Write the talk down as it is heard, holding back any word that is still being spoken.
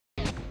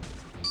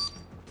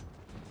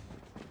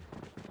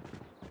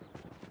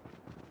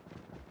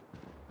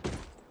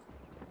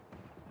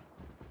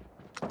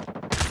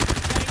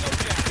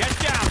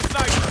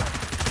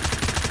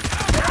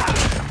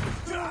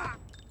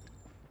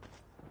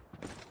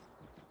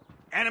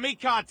Enemy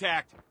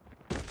contact!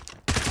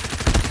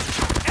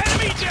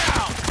 Enemy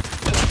down!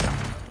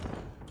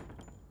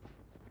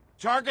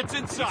 Target's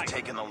in sight. We've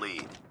taken the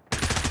lead.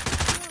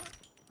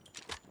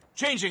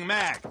 Changing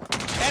mag.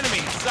 Enemy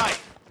in sight.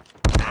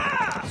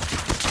 Ah!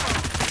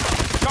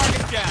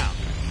 Target down.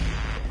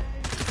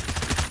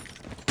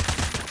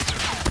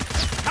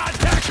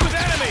 Contact with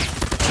enemy!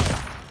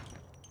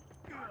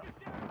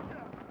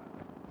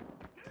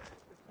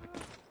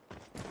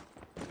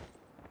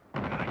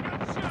 I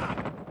got shot!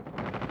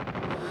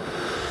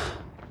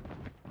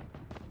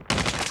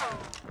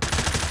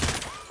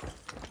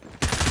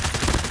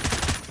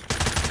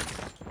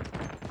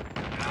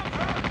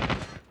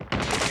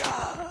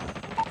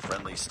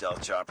 Friendly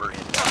stealth chopper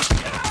inbound.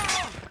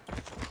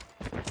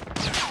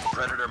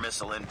 Predator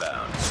missile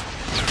inbound.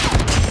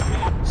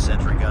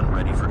 Sentry gun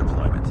ready for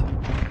deployment.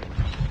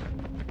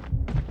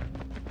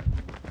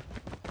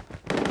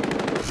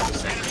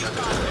 Sentry gun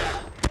deployed.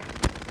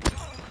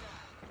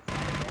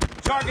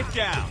 Target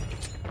down.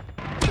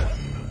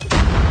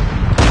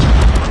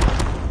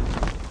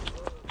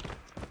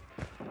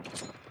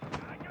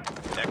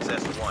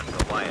 XS-1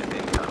 Goliath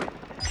incoming.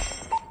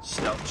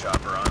 Stealth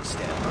chopper on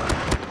standby.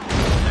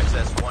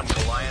 XS-1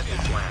 Goliath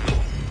is landing.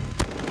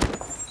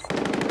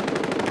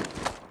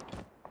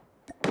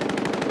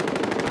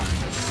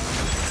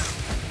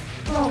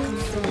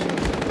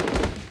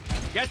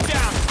 Get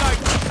down,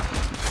 sniper!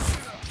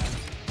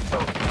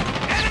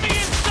 Enemy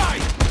in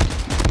sight!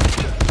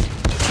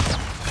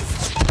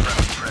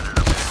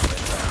 Predator missile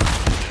inbound.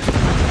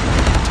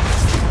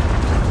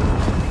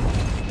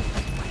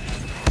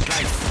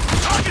 Sniper!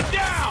 Target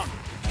down!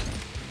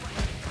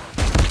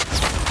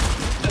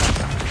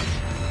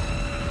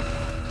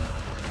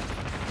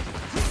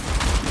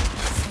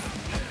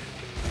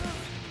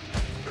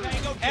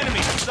 Enemy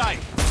in sight!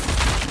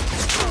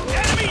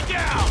 Enemy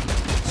down!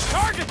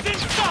 Target's in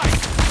sight!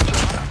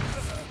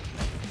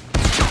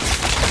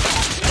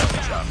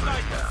 Chopper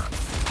inbound.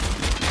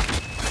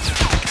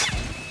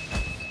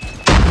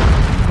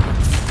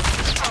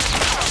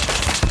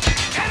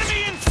 Enemy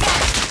in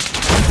sight!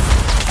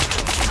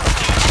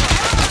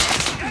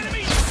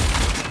 Enemy!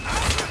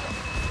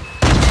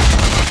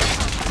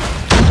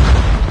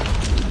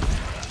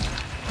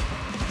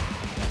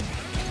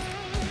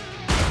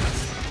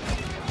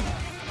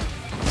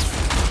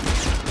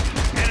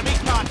 Enemy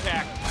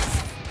contact!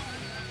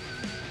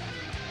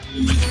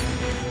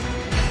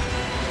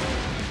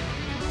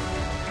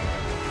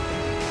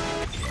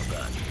 Well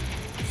done.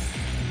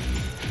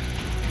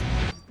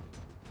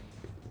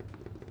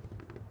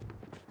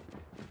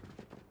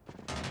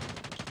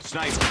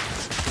 Sniper!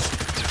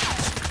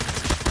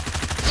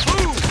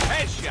 Boom!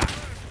 Headshot!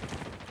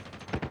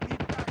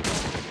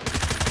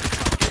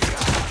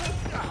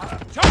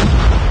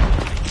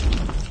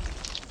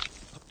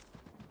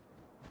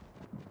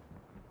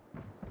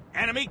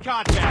 Enemy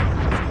contact!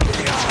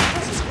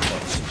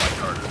 Close. Fight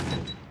harder.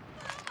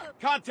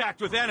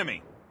 Contact with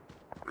enemy!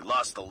 We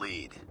lost the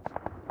lead.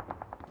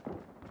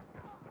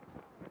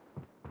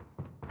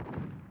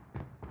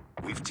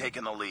 We've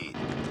taken the lead.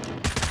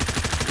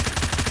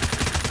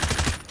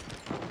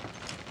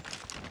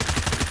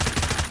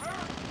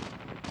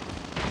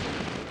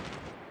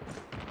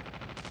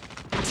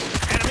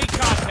 Enemy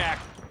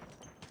contact!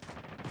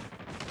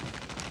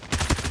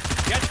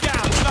 Get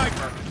down,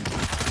 sniper!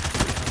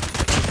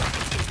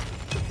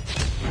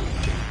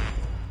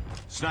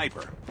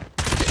 Sniper.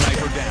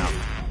 Sniper down.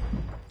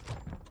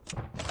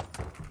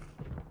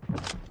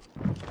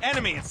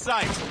 Enemy in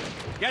sight!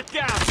 Get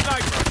down,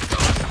 sniper!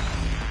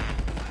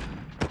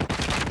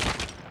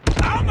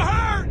 I'm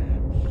hurt!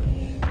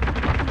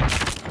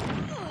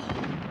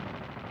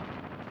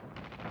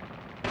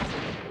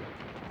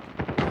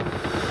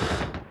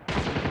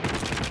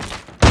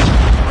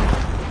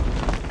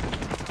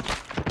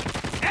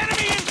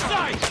 Enemy in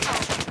sight!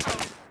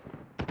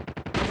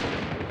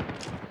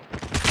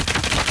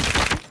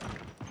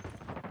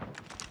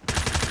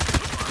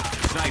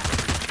 Sniper.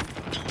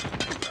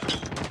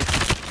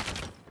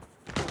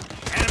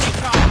 Enemy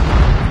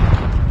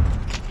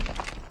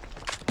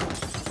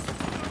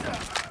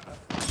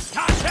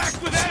contact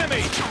with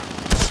enemy!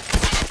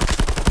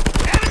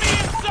 Enemy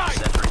in sight!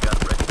 Sentry gun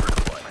ready for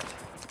deployment.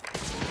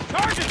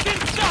 Target's in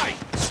sight!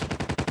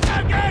 I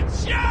got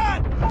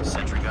shot!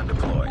 Sentry gun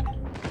deployed.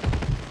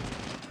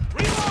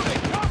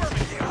 Reloading! Cover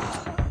me!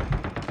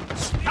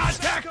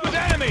 Contact with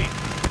enemy!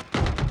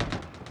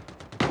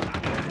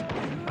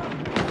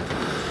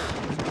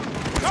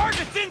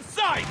 Target's in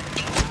sight!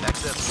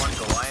 XS-1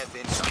 Goliath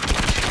incoming.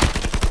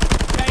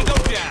 Tango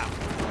down!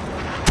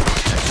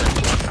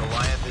 XS-1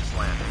 Goliath is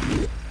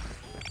landing.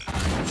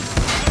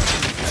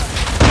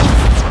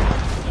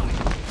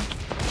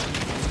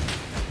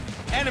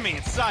 Enemy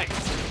in sight!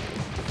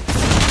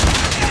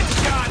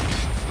 Headshot!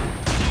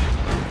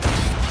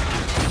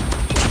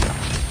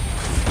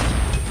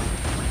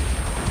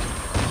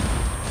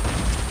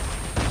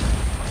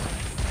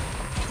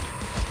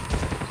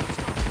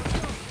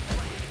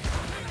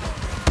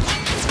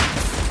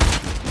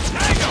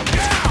 Tango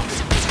down!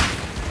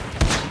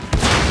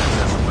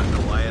 XS-1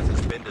 Goliath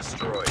has been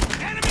destroyed.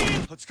 Enemy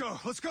in Let's go,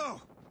 let's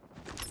go!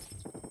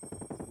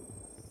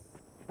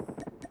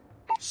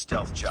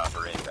 Stealth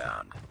chopper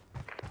inbound.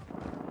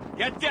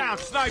 Get down,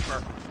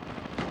 sniper!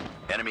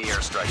 Enemy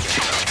airstrike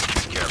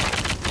inbound. Be careful.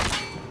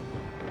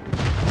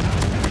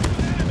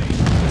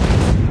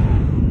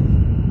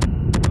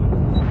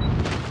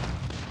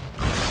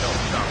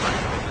 Stealth chopper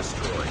has been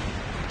destroyed.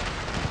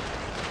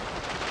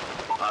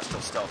 Hostile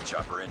stealth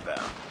chopper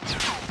inbound.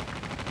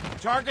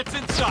 Target's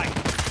in sight!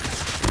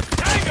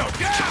 Tango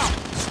down!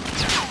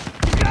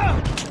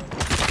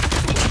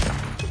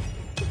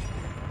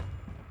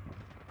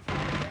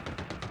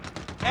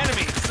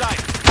 Enemy in sight!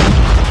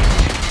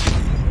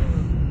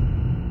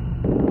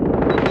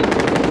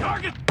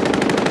 Target!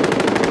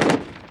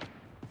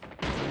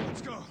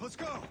 Let's go, let's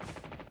go!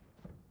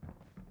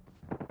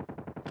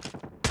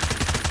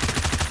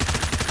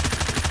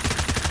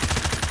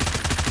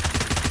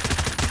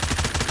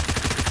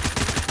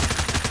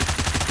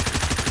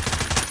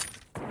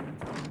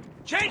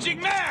 Changing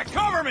mag!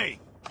 Cover me!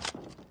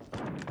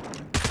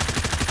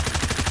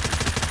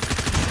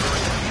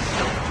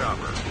 Stealth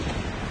chopper.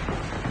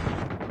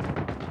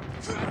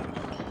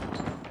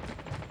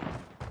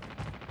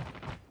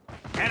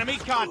 Enemy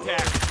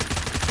contact!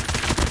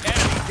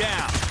 Enemy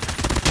down!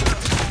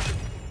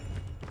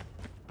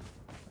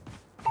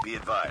 Be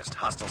advised,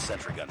 hostile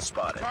sentry gun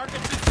spotted.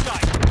 Target's in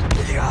sight!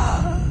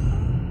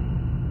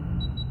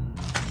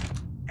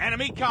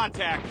 Enemy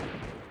contact!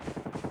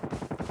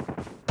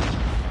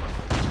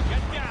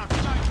 Get down,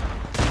 sniper!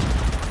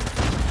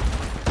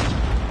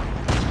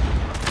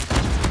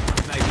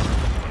 Sniper.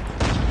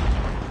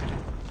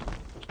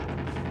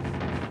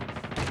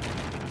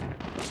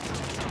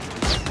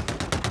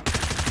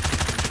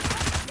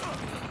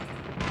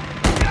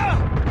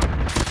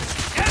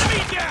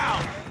 Enemy down!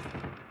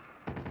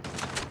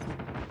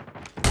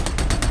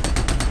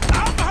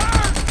 I'm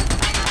hurt!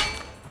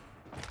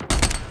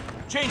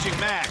 Changing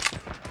mag!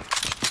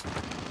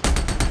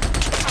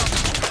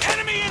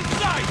 Enemy in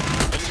sight!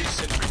 Enemy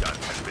sentry gun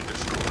has been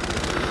destroyed.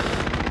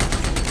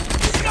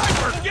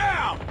 Sniper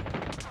down!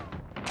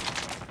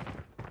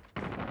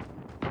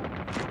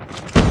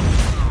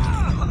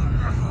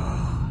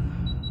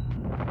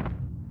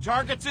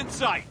 Target's in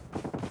sight.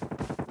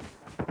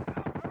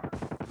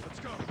 Let's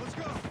go, let's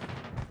go.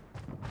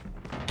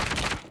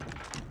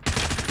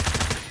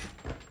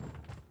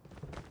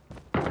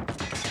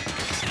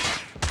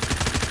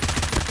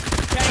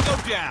 Tango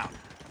down.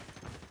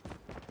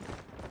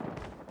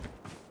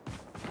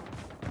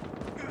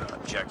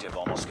 Objective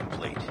almost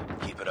complete.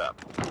 Keep it up.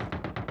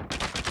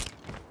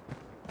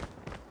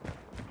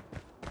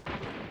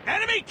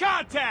 Enemy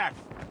contact!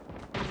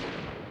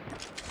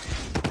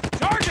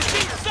 Target's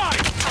in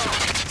sight!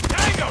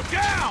 Tango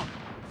down!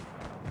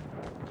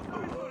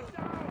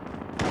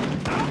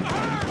 I'm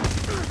hurt!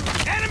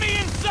 Enemy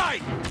in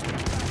sight!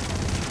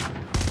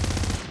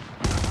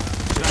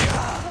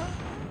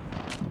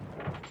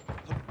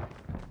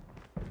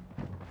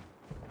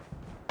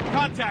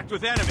 Contact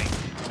with enemy!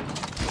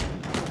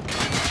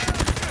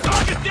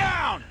 Target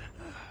down!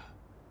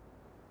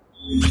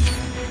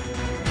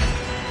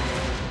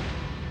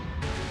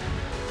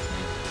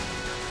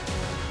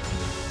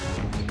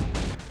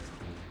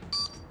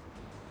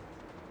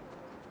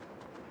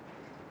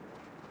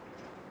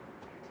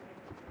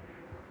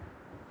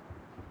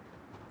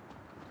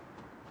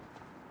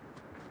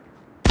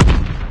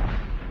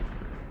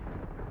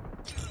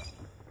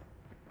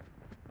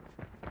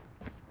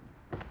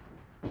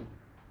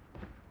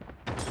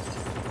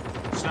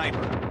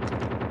 Sniper.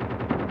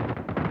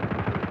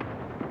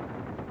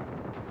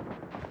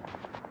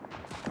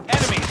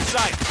 Enemy in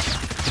sight.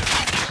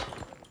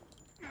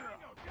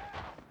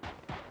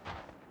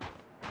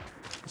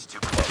 It's too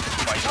close.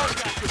 Fight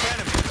Contact with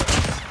enemy.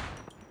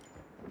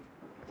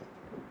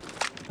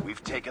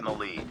 We've taken the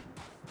lead.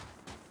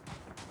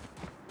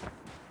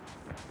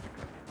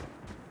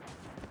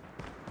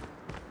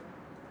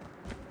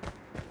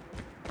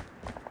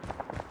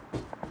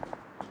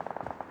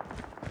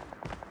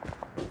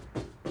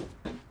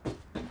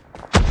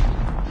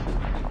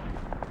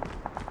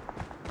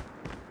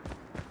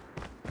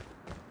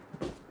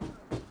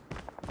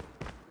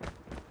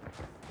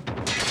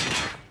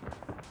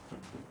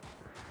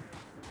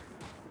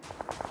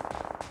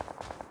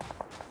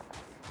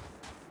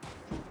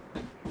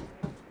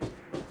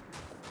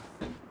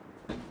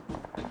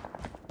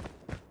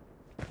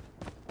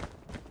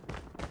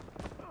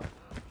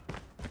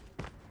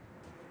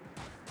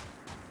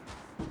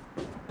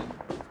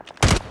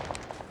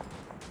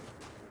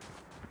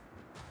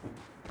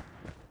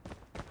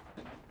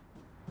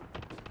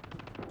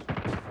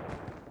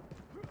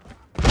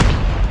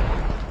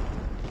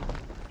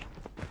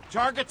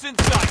 Target's in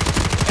sight.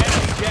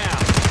 Enemy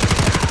down.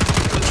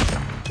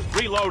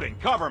 Reloading.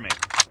 Cover me.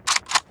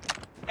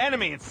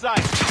 Enemy in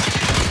sight.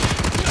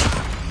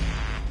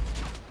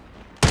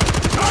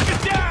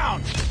 Target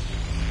down!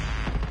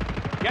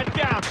 Get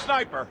down,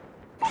 sniper.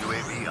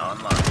 UAV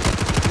online.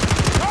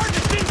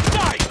 Target's in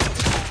sight!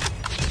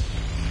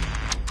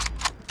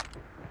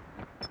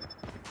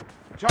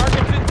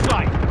 Target's in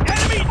sight.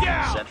 Enemy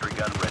down! Sentry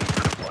gun ready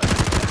for deployment.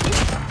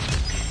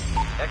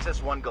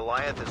 XS-1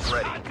 Goliath is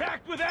ready.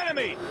 Contact with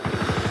enemy!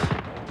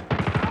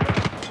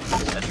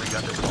 Sentry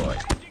gun deployed.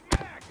 Changing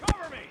mag,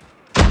 cover me!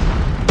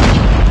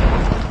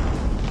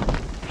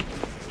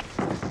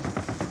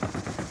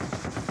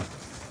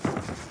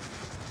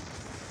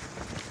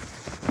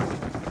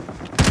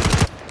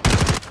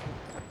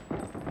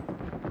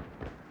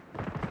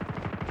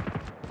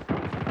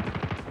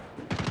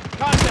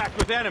 Contact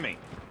with enemy!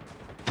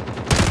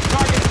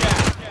 Target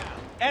down!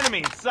 Enemy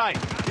in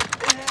sight!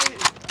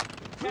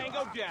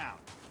 Tango down!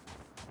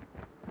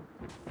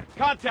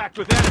 Contact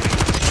with enemy!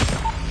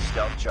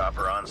 Stealth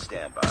chopper on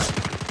standby.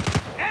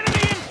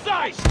 Enemy in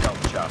sight!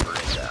 Stealth chopper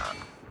is down.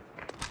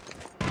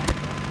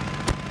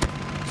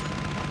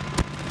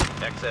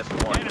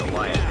 XS-1 Enemy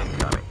Goliath down.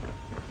 incoming.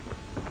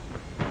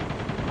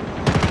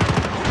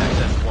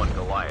 XS-1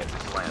 Goliath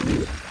is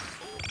landing.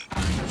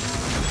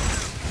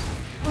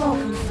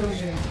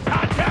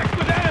 Contact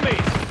with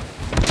enemies!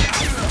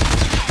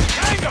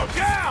 Tango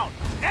down!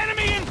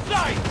 Enemy in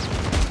sight!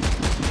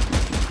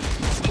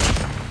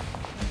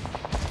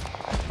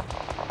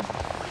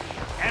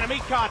 Enemy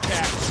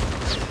contact!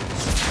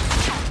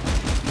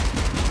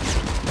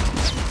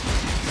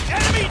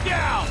 Enemy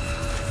down!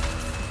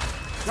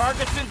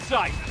 Targets in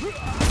sight!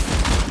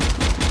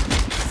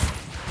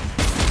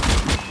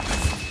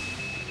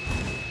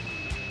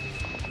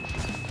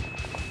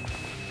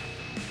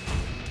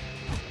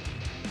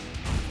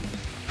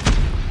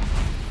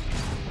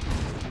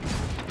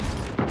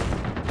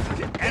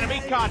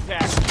 Enemy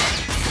contact!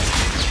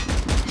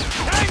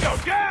 Tango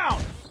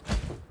down!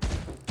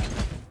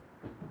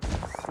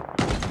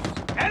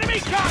 Enemy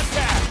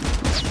contact!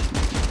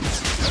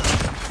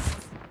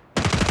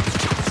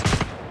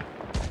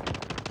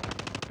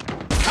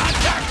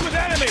 Contact with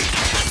enemy!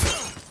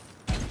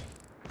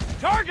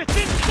 Targets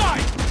in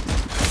sight!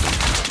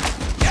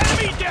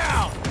 Enemy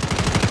down!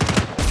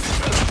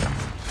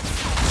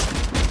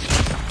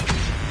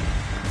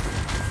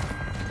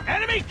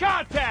 Enemy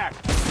contact!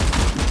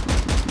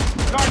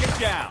 Target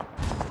down!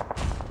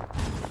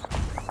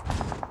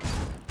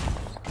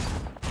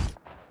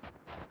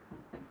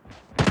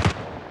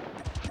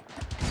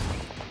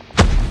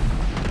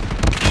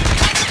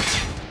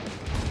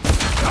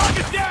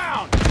 Target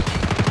down!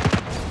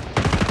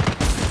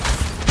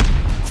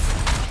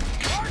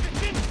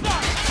 Target's in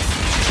sight!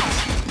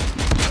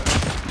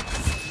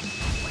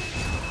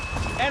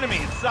 Enemy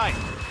in sight!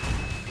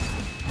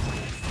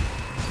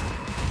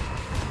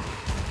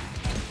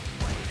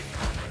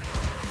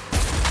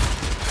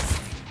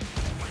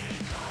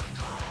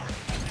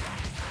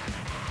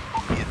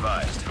 Be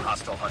advised,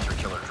 hostile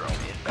hunter-killer drone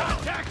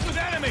inbound. Contact with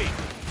enemy!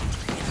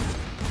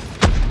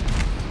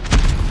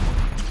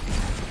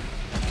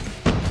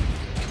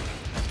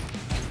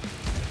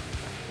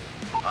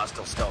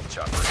 Hostile stealth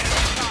chopper.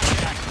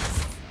 Contact!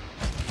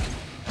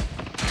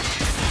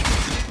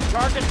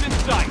 Target's in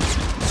sight!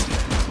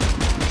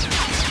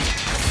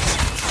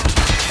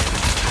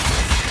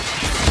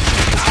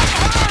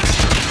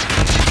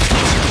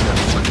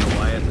 XS-1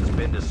 Goliath has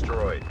been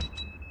destroyed.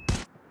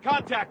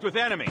 Contact with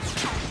enemy!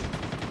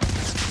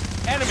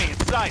 Enemy in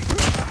sight!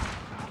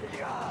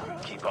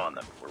 Keep on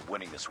them. We're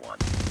winning this one.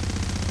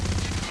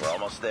 We're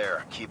almost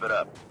there. Keep it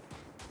up.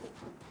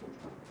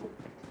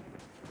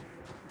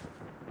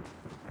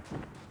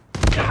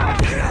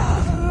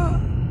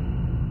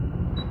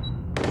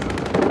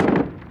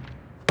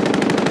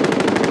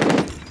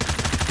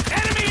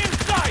 Enemy in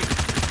sight!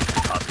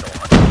 Hostile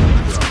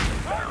hunter-killer drone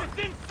inbound. Target's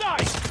in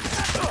sight!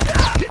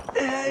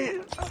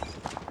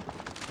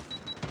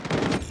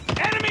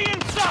 Enemy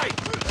in sight!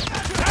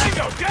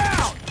 Tango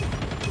down!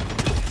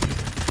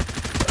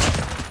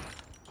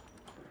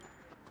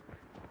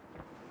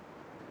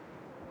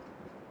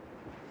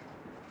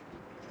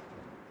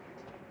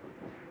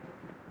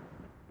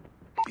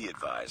 Be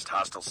advised,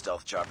 hostile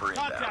stealth chopper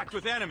inbound. Contact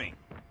with enemy!